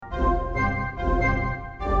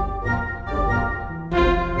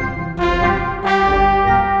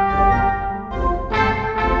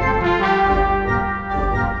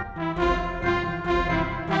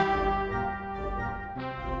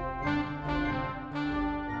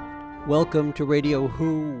Welcome to Radio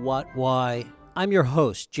Who, What, Why. I'm your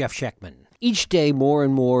host, Jeff Schechtman. Each day, more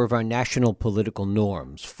and more of our national political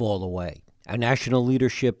norms fall away. Our national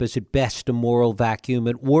leadership is at best a moral vacuum,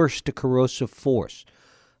 at worst a corrosive force,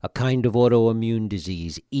 a kind of autoimmune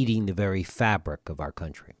disease eating the very fabric of our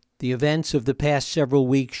country. The events of the past several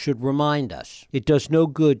weeks should remind us it does no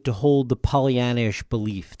good to hold the Pollyannish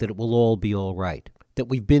belief that it will all be all right, that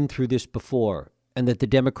we've been through this before, and that the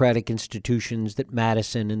democratic institutions that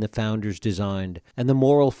Madison and the founders designed and the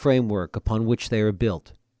moral framework upon which they are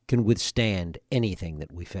built can withstand anything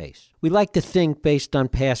that we face. We like to think, based on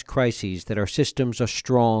past crises, that our systems are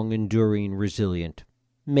strong, enduring, resilient.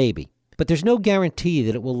 Maybe. But there's no guarantee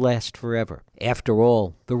that it will last forever. After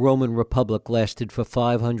all, the Roman Republic lasted for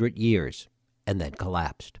 500 years and then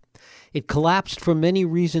collapsed. It collapsed for many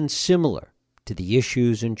reasons similar to the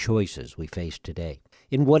issues and choices we face today.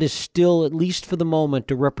 In what is still, at least for the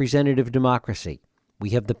moment, a representative democracy, we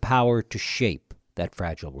have the power to shape that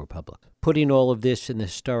fragile republic. Putting all of this in the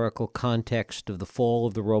historical context of the fall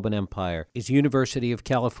of the Roman Empire is University of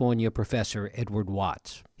California professor Edward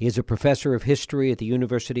Watts. He is a professor of history at the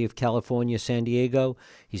University of California, San Diego.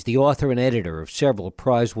 He's the author and editor of several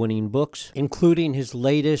prize-winning books, including his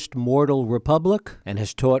latest, Mortal Republic, and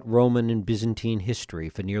has taught Roman and Byzantine history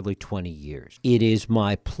for nearly 20 years. It is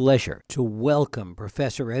my pleasure to welcome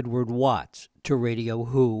Professor Edward Watts to Radio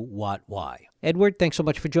Who, What, Why. Edward, thanks so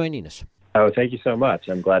much for joining us. Oh, thank you so much.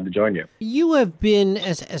 I'm glad to join you. You have been,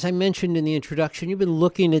 as I mentioned in the introduction, you've been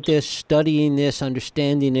looking at this, studying this,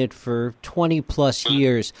 understanding it for 20 plus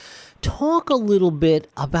years. Talk a little bit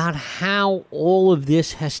about how all of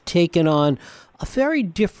this has taken on a very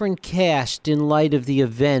different cast in light of the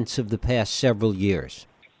events of the past several years.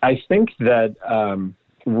 I think that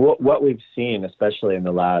what we've seen, especially in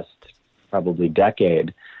the last probably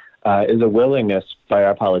decade, is a willingness by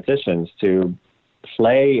our politicians to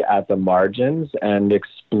play at the margins and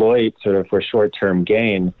exploit sort of for short-term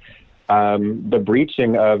gain the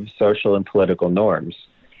breaching of social and political norms.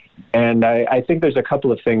 And I think there's a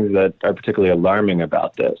couple of things that are particularly alarming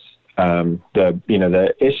about this.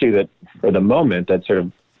 The issue that, or the moment that sort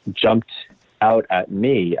of jumped out at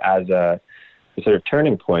me as a sort of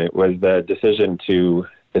turning point was the decision to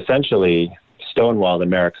essentially stonewall the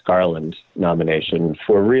Merrick Garland nomination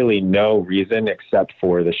for really no reason except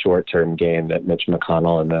for the short-term gain that Mitch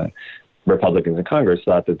McConnell and the Republicans in Congress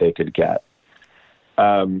thought that they could get.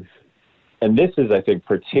 And this is, I think,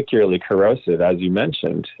 particularly corrosive, as you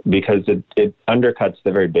mentioned, because it undercuts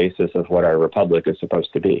the very basis of what our republic is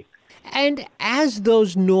supposed to be. And as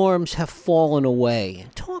those norms have fallen away,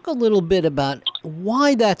 talk a little bit about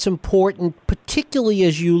why that's important, particularly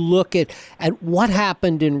as you look at what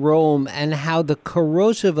happened in Rome and how the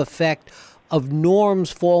corrosive effect of norms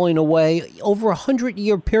falling away over a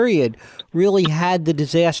 100-year period really had the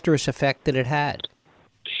disastrous effect that it had.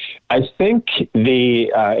 I think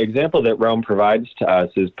the example that Rome provides to us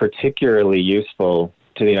is particularly useful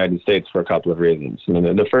to the United States for a couple of reasons. I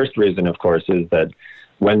mean, the first reason, of course, is that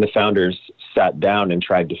when the founders sat down and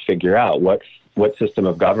tried to figure out what system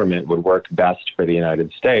of government would work best for the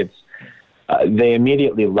United States, they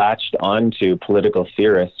immediately latched onto political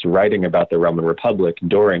theorists writing about the Roman Republic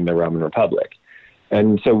during the Roman Republic.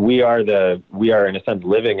 And so we are in a sense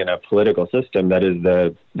living in a political system that is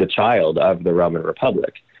the child of the Roman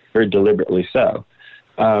Republic, very deliberately so.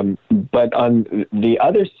 But on the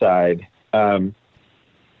other side,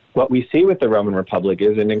 what we see with the Roman Republic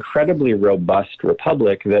is an incredibly robust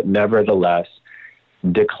republic that nevertheless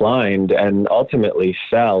declined and ultimately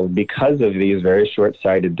fell because of these very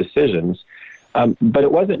short-sighted decisions. But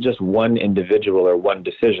it wasn't just one individual or one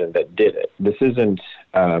decision that did it. This isn't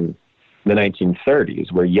the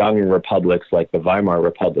 1930s, where young republics like the Weimar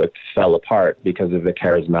Republic fell apart because of the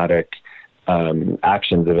charismatic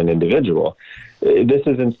actions of an individual. This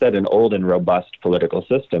is instead an old and robust political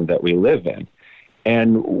system that we live in.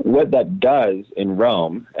 And what that does in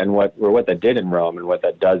Rome, and what that did in Rome, and what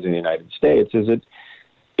that does in the United States, is it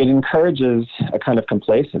encourages a kind of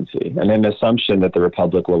complacency and an assumption that the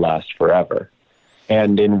republic will last forever.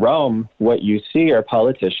 And in Rome, what you see are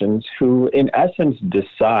politicians who, in essence,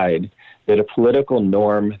 decide that a political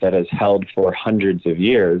norm that has held for hundreds of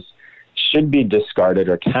years should be discarded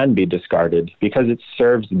or can be discarded because it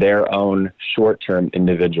serves their own short-term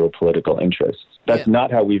individual political interests. That's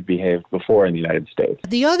not how we've behaved before in the United States.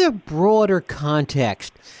 The other broader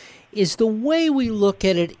context is the way we look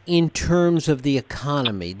at it in terms of the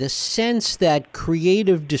economy, the sense that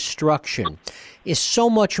creative destruction is so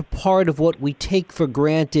much a part of what we take for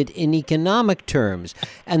granted in economic terms,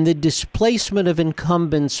 and the displacement of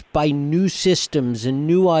incumbents by new systems and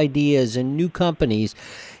new ideas and new companies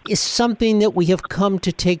is something that we have come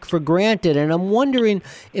to take for granted. And I'm wondering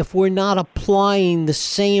if we're not applying the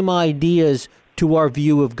same ideas to our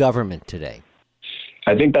view of government today.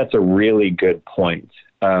 I think that's a really good point.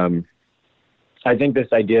 I think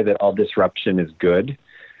this idea that all disruption is good,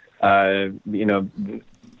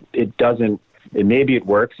 maybe it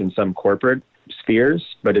works in some corporate spheres,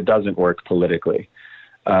 but it doesn't work politically.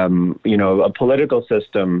 A political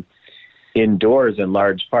system endures in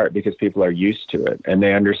large part because people are used to it and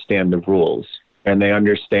they understand the rules and they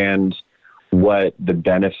understand what the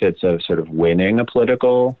benefits of sort of winning a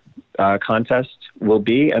political contest will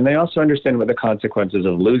be. And they also understand what the consequences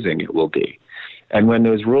of losing it will be. And when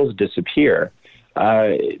those rules disappear,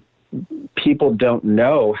 people don't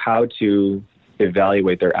know how to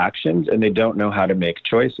evaluate their actions and they don't know how to make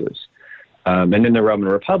choices. And in the Roman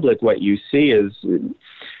Republic, what you see is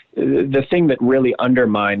the thing that really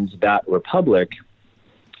undermines that republic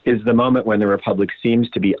is the moment when the republic seems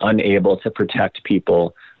to be unable to protect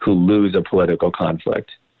people who lose a political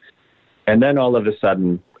conflict. And then all of a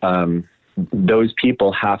sudden, those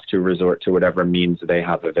people have to resort to whatever means they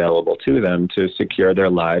have available to them to secure their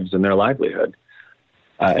lives and their livelihood.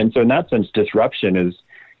 And so in that sense, disruption is,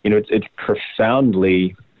 it's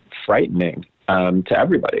profoundly frightening to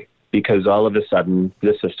everybody, because all of a sudden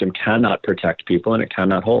the system cannot protect people and it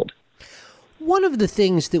cannot hold. One of the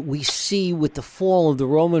things that we see with the fall of the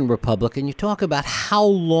Roman Republic, and you talk about how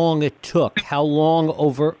long it took, how long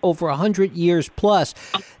over 100 years plus,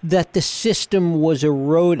 that the system was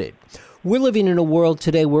eroded. We're living in a world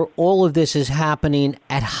today where all of this is happening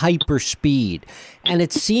at hyper speed. And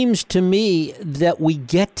it seems to me that we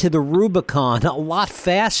get to the Rubicon a lot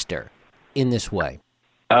faster in this way.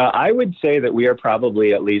 I would say that we are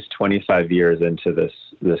probably at least 25 years into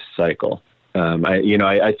this cycle.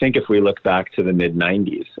 I think if we look back to the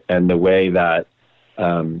mid-90s and the way that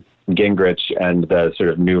Gingrich and the sort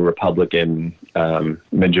of new Republican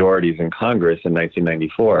majorities in Congress in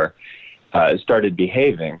 1994 started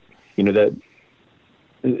behaving, the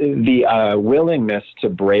willingness to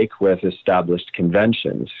break with established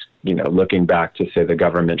conventions, looking back to, say, the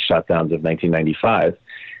government shutdowns of 1995,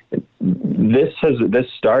 this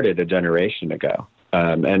started a generation ago.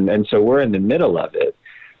 And so we're in the middle of it.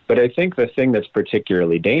 But I think the thing that's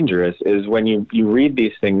particularly dangerous is when you read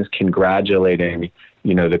these things congratulating,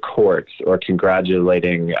 the courts or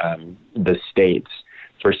congratulating the states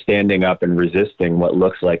for standing up and resisting what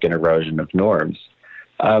looks like an erosion of norms.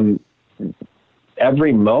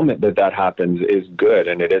 Every moment that happens is good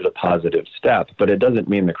and it is a positive step, but it doesn't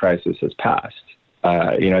mean the crisis has passed.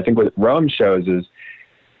 I think what Rome shows is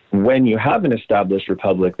when you have an established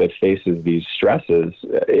republic that faces these stresses,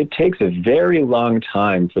 it takes a very long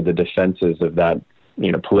time for the defenses of that,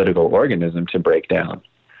 political organism to break down.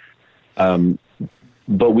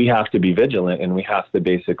 But we have to be vigilant and we have to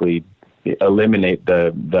basically eliminate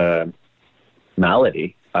the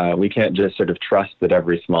malady. We can't just sort of trust that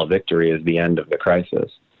every small victory is the end of the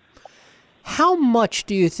crisis. How much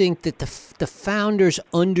do you think that the founders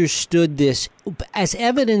understood this as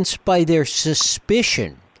evidenced by their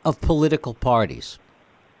suspicion of political parties?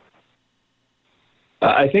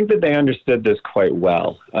 I think that they understood this quite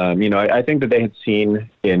well. I think that they had seen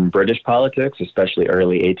in British politics, especially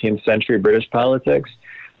early 18th century British politics,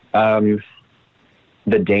 the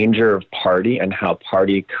danger of party and how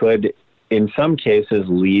party could, in some cases,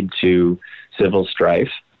 lead to civil strife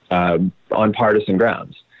on partisan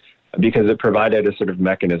grounds, because it provided a sort of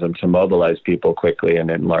mechanism to mobilize people quickly and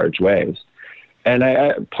in large ways. And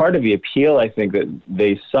part of the appeal, I think, that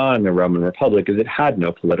they saw in the Roman Republic is it had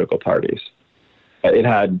no political parties. It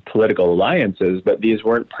had political alliances, but these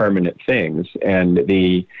weren't permanent things. And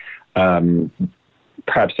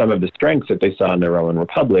perhaps some of the strengths that they saw in the Roman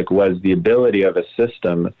Republic was the ability of a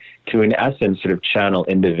system to, in essence, sort of channel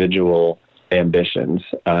individual ambitions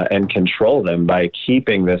and control them by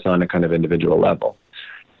keeping this on a kind of individual level.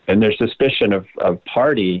 And their suspicion of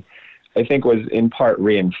party, I think, was in part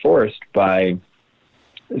reinforced by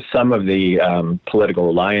some of the political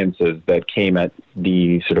alliances that came at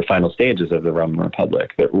the sort of final stages of the Roman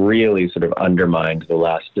Republic that really sort of undermined the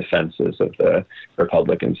last defenses of the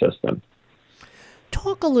Republican system.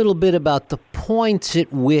 Talk a little bit about the points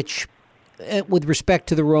at which, with respect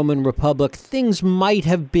to the Roman Republic, things might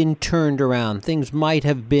have been turned around, things might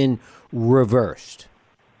have been reversed.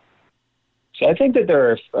 So I think that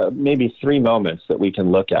there are maybe three moments that we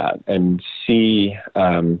can look at and see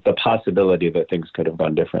the possibility that things could have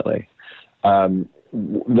gone differently.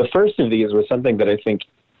 The first of these was something that I think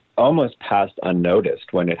almost passed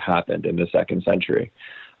unnoticed when it happened in the second century.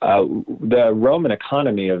 The Roman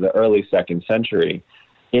economy of the early second century,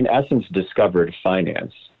 in essence, discovered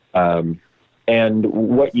finance. And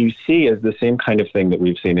what you see is the same kind of thing that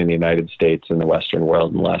we've seen in the United States and the Western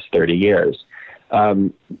world in the last 30 years.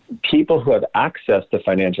 People who have access to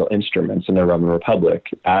financial instruments in the Roman Republic,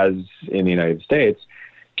 as in the United States,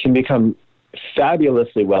 can become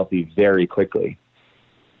fabulously wealthy very quickly.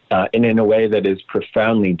 And in a way that is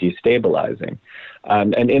profoundly destabilizing.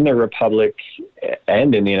 And in the Republic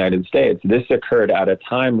and in the United States, this occurred at a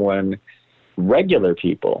time when regular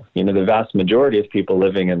people, the vast majority of people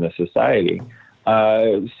living in the society,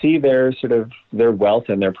 see their wealth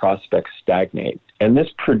and their prospects stagnate. And this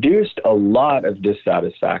produced a lot of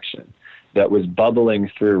dissatisfaction that was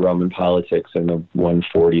bubbling through Roman politics in the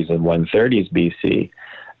 140s and 130s BC.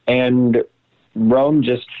 And Rome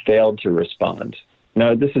just failed to respond.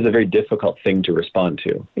 Now, this is a very difficult thing to respond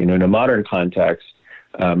to. In a modern context,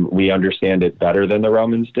 we understand it better than the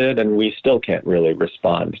Romans did, and we still can't really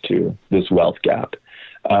respond to this wealth gap.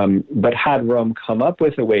 But had Rome come up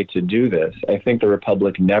with a way to do this, I think the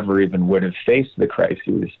Republic never even would have faced the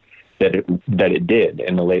crises that it did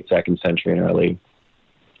in the late second century and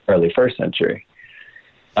early first century.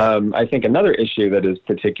 I think another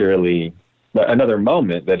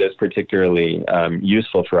moment that is particularly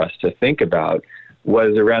useful for us to think about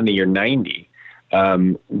was around the year 90,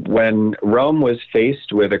 when Rome was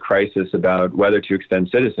faced with a crisis about whether to extend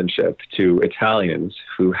citizenship to Italians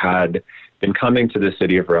who had been coming to the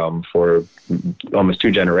city of Rome for almost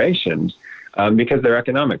 2 generations because their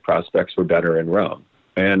economic prospects were better in Rome.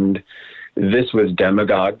 And this was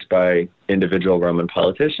demagogued by individual Roman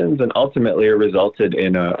politicians, and ultimately it resulted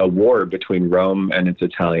in a war between Rome and its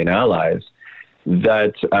Italian allies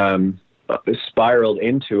that spiraled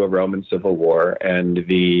into a Roman civil war and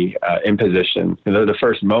the imposition, the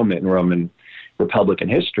first moment in Roman Republican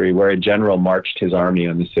history where a general marched his army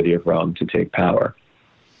on the city of Rome to take power.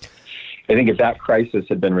 I think if that crisis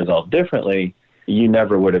had been resolved differently, you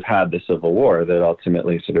never would have had the civil war that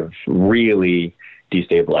ultimately really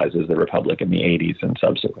destabilizes the Republic in the 80s and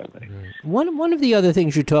subsequently. One of the other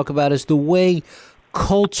things you talk about is the way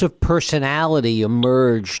cults of personality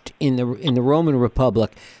emerged in the Roman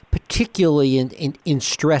Republic, particularly in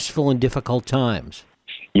stressful and difficult times.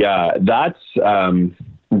 Yeah, that's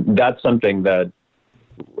something that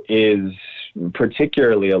is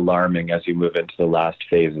particularly alarming as you move into the last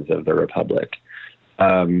phases of the Republic.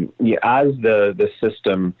 As the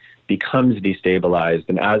system becomes destabilized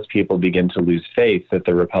and as people begin to lose faith that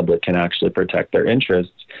the Republic can actually protect their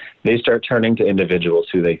interests, they start turning to individuals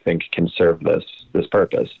who they think can serve this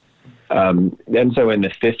purpose. And so in the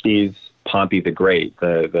 50s, Pompey the Great,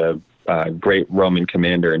 the great Roman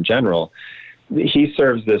commander and general, he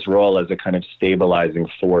serves this role as a kind of stabilizing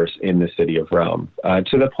force in the city of Rome,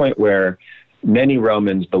 to the point where many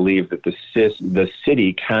Romans believe that the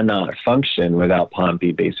city cannot function without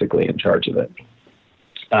Pompey basically in charge of it.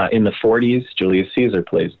 In the 40s, Julius Caesar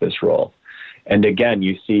plays this role. And again,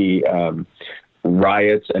 you see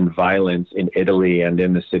riots and violence in Italy and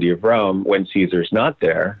in the city of Rome when Caesar's not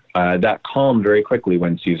there. That calmed very quickly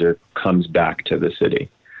when Caesar comes back to the city.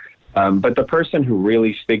 But the person who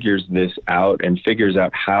really figures this out and figures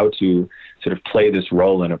out how to sort of play this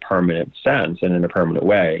role in a permanent sense and in a permanent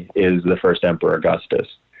way is the first Emperor Augustus.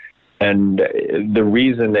 And the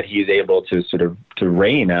reason that he's able to to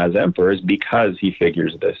reign as emperor is because he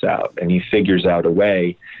figures this out, and he figures out a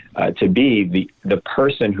way to be the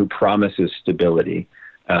person who promises stability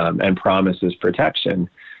and promises protection,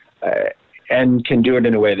 and can do it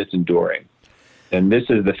in a way that's enduring. And this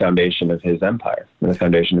is the foundation of his empire, and the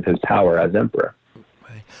foundation of his power as emperor.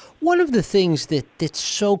 Right. One of the things that's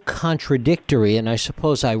so contradictory and I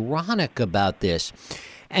suppose ironic about this,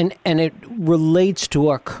 and it relates to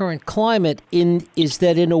our current climate, is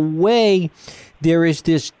that in a way there is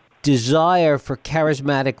this desire for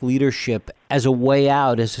charismatic leadership as a way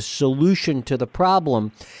out, as a solution to the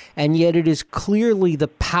problem, and yet it is clearly the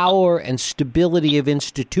power and stability of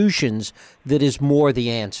institutions that is more the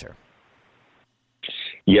answer.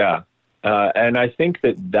 Yeah, and I think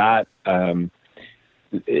that's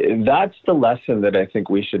the lesson that I think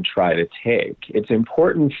we should try to take. It's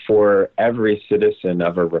important for every citizen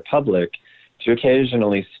of a republic to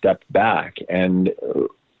occasionally step back and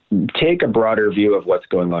take a broader view of what's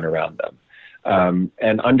going on around them,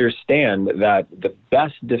 and understand that the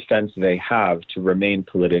best defense they have to remain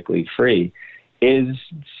politically free is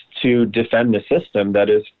to defend the system that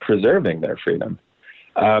is preserving their freedom.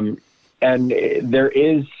 And there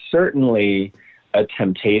is certainly a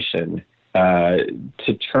temptation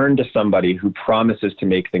to turn to somebody who promises to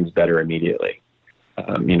make things better immediately.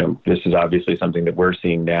 This is obviously something that we're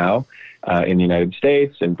seeing now in the United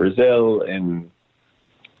States, in Brazil, in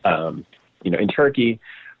Turkey.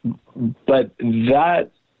 But that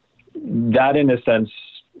in a sense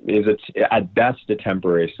is at best a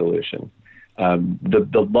temporary solution.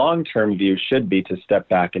 The long-term view should be to step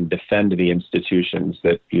back and defend the institutions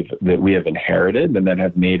that we have inherited and that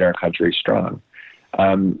have made our country strong.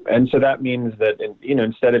 And so that means that,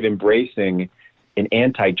 instead of embracing an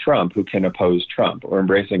anti-Trump who can oppose Trump or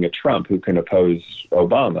embracing a Trump who can oppose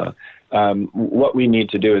Obama, what we need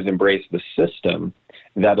to do is embrace the system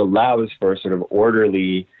that allows for a sort of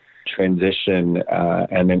orderly transition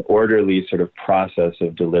and an orderly sort of process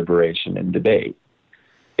of deliberation and debate.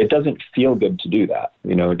 It doesn't feel good to do that.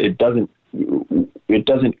 It doesn't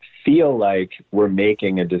feel like we're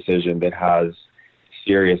making a decision that has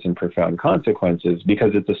serious and profound consequences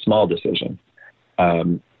because it's a small decision.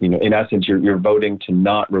 In essence, you're voting to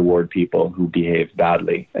not reward people who behave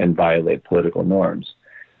badly and violate political norms.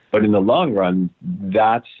 But in the long run,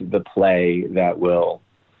 that's the play that will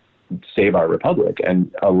save our republic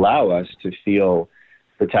and allow us to feel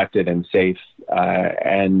protected and safe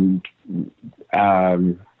and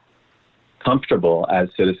comfortable as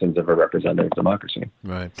citizens of a representative democracy.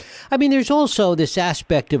 Right. I mean, there's also this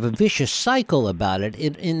aspect of a vicious cycle about it,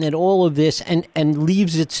 in that all of this and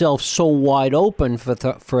leaves itself so wide open for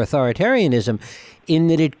authoritarianism, in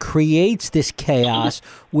that it creates this chaos,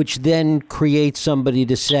 which then creates somebody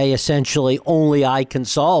to say, essentially, only I can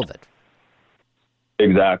solve it.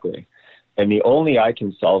 Exactly. And the only I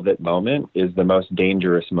can solve it moment is the most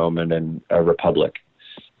dangerous moment in a republic.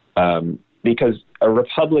 Because a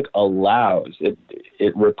republic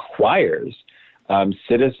it requires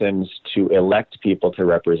citizens to elect people to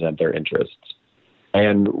represent their interests.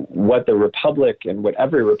 And what the republic and what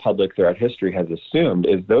every republic throughout history has assumed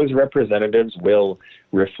is those representatives will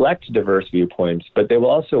reflect diverse viewpoints, but they will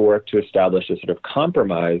also work to establish a sort of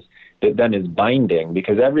compromise that then is binding,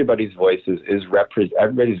 because everybody's voices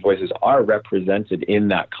are represented in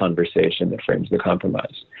that conversation that frames the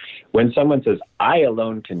compromise. When someone says, I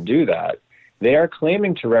alone can do that, they are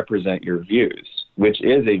claiming to represent your views, which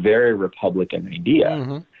is a very Republican idea,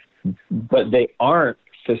 mm-hmm. but they aren't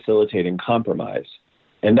facilitating compromise.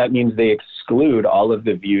 And that means they exclude all of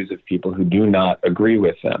the views of people who do not agree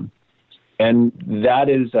with them. And that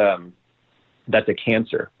is, that's a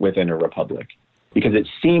cancer within a republic, because it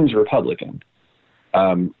seems Republican.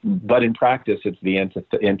 But in practice, it's the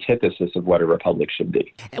antithesis of what a republic should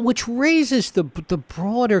be. Which raises the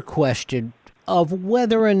broader question of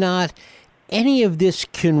whether or not any of this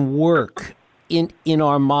can work in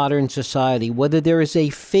our modern society, whether there is a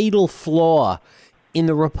fatal flaw in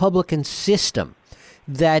the Republican system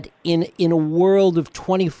that in a world of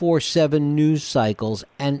 24/7 news cycles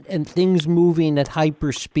and things moving at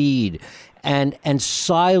hyper speed and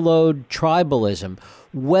siloed tribalism,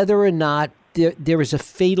 whether or not there is a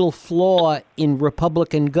fatal flaw in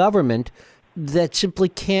Republican government that simply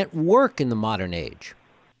can't work in the modern age.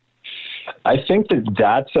 I think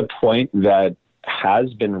that's a point that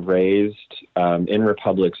has been raised in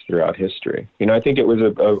republics throughout history. I think it was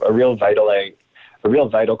a real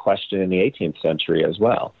vital question in the 18th century as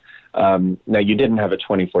well. Now, you didn't have a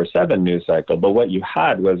 24/7 news cycle, but what you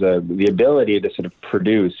had was the ability to sort of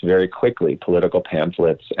produce very quickly political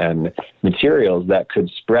pamphlets and materials that could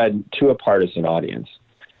spread to a partisan audience.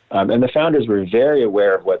 And the founders were very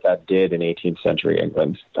aware of what that did in 18th century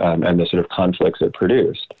England and the sort of conflicts it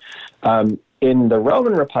produced. In the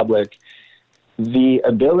Roman Republic, the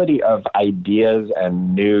ability of ideas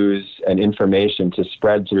and news and information to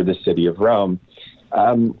spread through the city of Rome,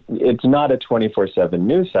 it's not a 24/7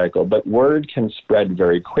 news cycle, but word can spread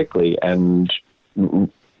very quickly, and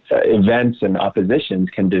events and oppositions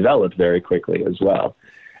can develop very quickly as well.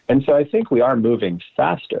 And so I think we are moving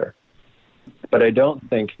faster. But I don't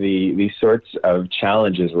think the sorts of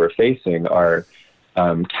challenges we're facing are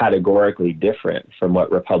categorically different from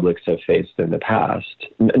what republics have faced in the past,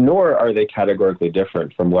 nor are they categorically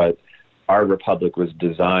different from what our republic was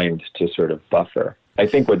designed to sort of buffer. I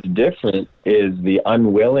think what's different is the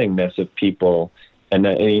unwillingness of people, and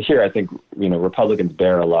here I think Republicans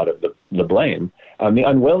bear a lot of the blame, the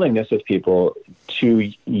unwillingness of people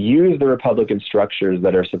to use the Republican structures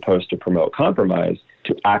that are supposed to promote compromise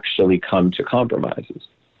to actually come to compromises.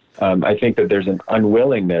 I think that there's an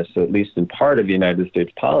unwillingness, at least in part of the United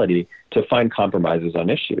States polity, to find compromises on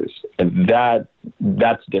issues. And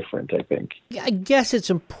that's different, I think. I guess it's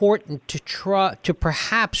important to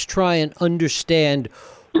perhaps try and understand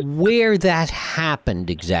where that happened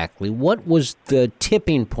exactly. What was the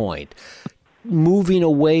tipping point moving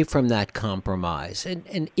away from that compromise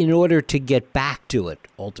and in order to get back to it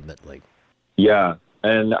ultimately? Yeah,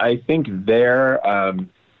 and I think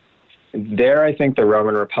I think the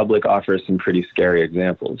Roman Republic offers some pretty scary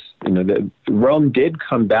examples. Rome did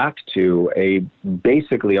come back to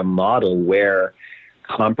basically a model where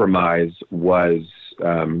compromise was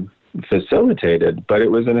facilitated, but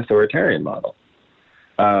it was an authoritarian model.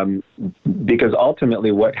 Because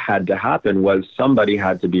ultimately what had to happen was somebody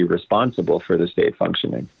had to be responsible for the state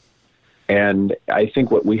functioning. And I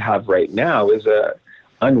think what we have right now is a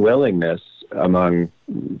unwillingness among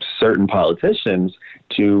certain politicians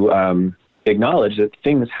to acknowledge that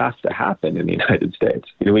things have to happen in the United States.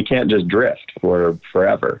 We can't just drift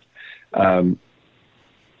forever.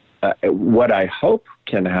 What I hope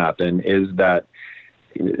can happen is that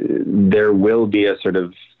there will be a sort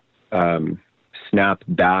of snap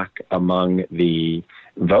back among the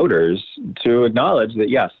voters to acknowledge that,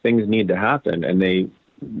 yes, things need to happen, and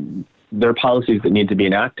there are policies that need to be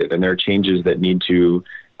enacted, and there are changes that need to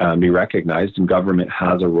be recognized, and government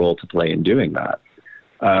has a role to play in doing that.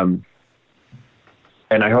 And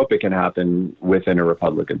I hope it can happen within a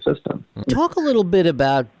Republican system. Talk a little bit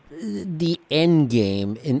about the end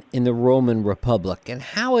game in the Roman Republic and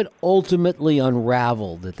how it ultimately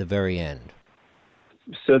unraveled at the very end.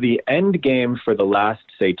 So the end game for the last,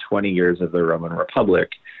 say, 20 years of the Roman Republic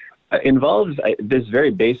involves this very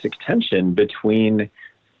basic tension between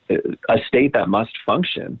a state that must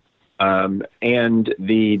function and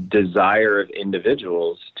the desire of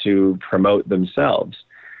individuals to promote themselves.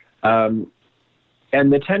 And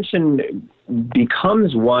the tension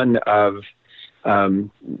becomes one of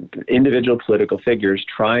individual political figures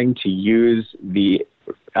trying to use the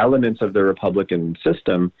elements of the Republican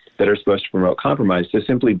system that are supposed to promote compromise to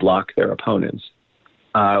simply block their opponents.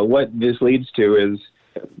 What this leads to is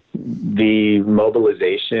the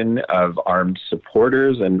mobilization of armed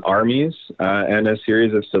supporters and armies and a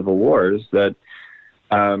series of civil wars that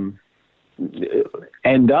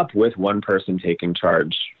end up with one person taking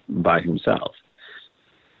charge by himself.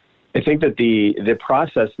 I think that the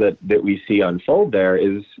process that we see unfold there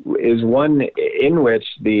is one in which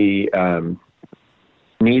the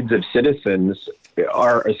needs of citizens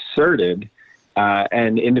are asserted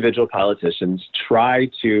and individual politicians try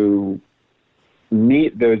to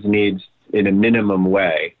meet those needs in a minimum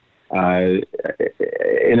way, in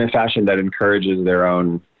a fashion that encourages their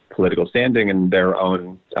own political standing and their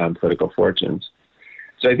own political fortunes.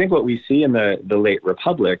 So I think what we see in the late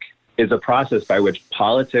Republic is a process by which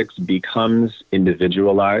politics becomes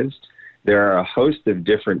individualized. There are a host of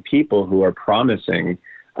different people who are promising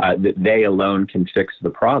that they alone can fix the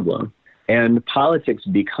problem. And politics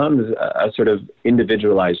becomes a sort of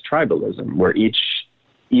individualized tribalism where each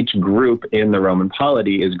group in the Roman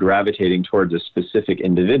polity is gravitating towards a specific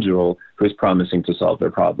individual who is promising to solve their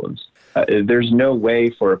problems. There's no way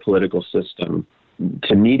for a political system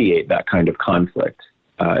to mediate that kind of conflict.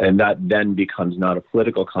 And that then becomes not a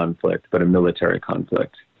political conflict, but a military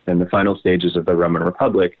conflict. And the final stages of the Roman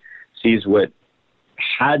Republic sees what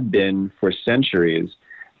had been for centuries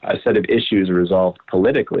a set of issues resolved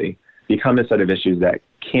politically become a set of issues that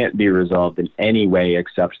can't be resolved in any way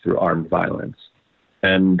except through armed violence.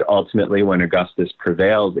 And ultimately, when Augustus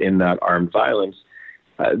prevails in that armed violence,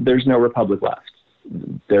 there's no republic left.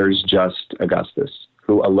 There's just Augustus,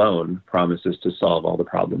 who alone promises to solve all the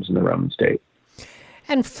problems in the Roman state.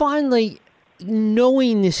 And finally,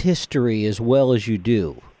 knowing this history as well as you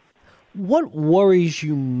do, what worries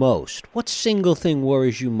you most? What single thing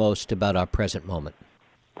worries you most about our present moment?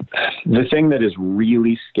 The thing that is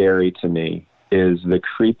really scary to me is the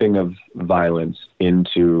creeping of violence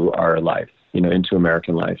into our life, into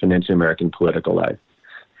American life and into American political life.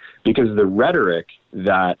 Because the rhetoric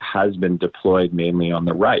that has been deployed mainly on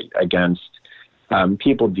the right against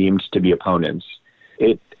people deemed to be opponents,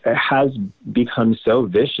 it has become so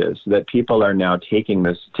vicious that people are now taking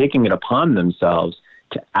it upon themselves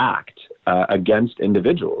to act against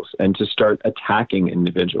individuals and to start attacking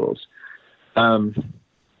individuals.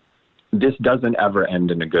 This doesn't ever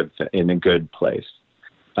end in a good place.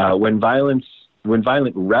 When violent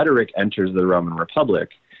rhetoric enters the Roman Republic,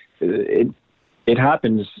 it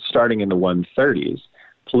happens starting in the 130s.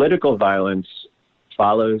 Political violence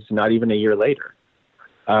follows not even a year later.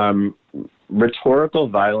 Rhetorical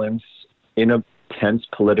violence in a tense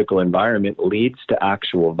political environment leads to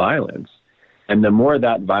actual violence. And the more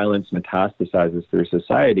that violence metastasizes through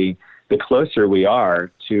society, the closer we are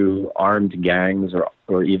to armed gangs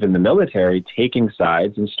or even the military taking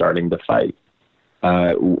sides and starting to fight.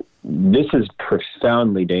 This is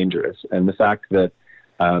profoundly dangerous. And the fact that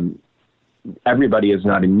everybody is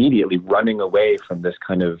not immediately running away from this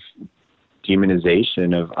kind of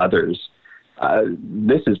demonization of others,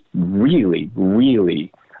 this is really,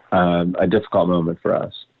 really a difficult moment for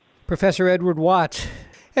us. Professor Edward Watts.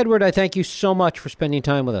 Edward, I thank you so much for spending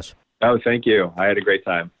time with us. Oh, thank you. I had a great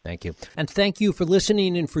time. Thank you. And thank you for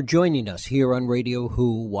listening and for joining us here on Radio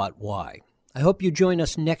Who, What, Why. I hope you join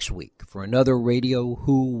us next week for another Radio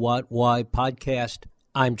Who, What, Why podcast.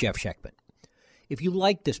 I'm Jeff Sheckman. If you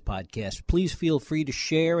like this podcast, please feel free to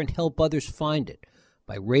share and help others find it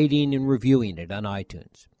by rating and reviewing it on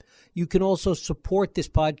iTunes. You can also support this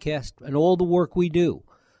podcast and all the work we do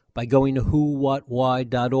by going to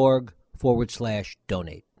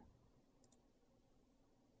whowhatwhy.org/donate.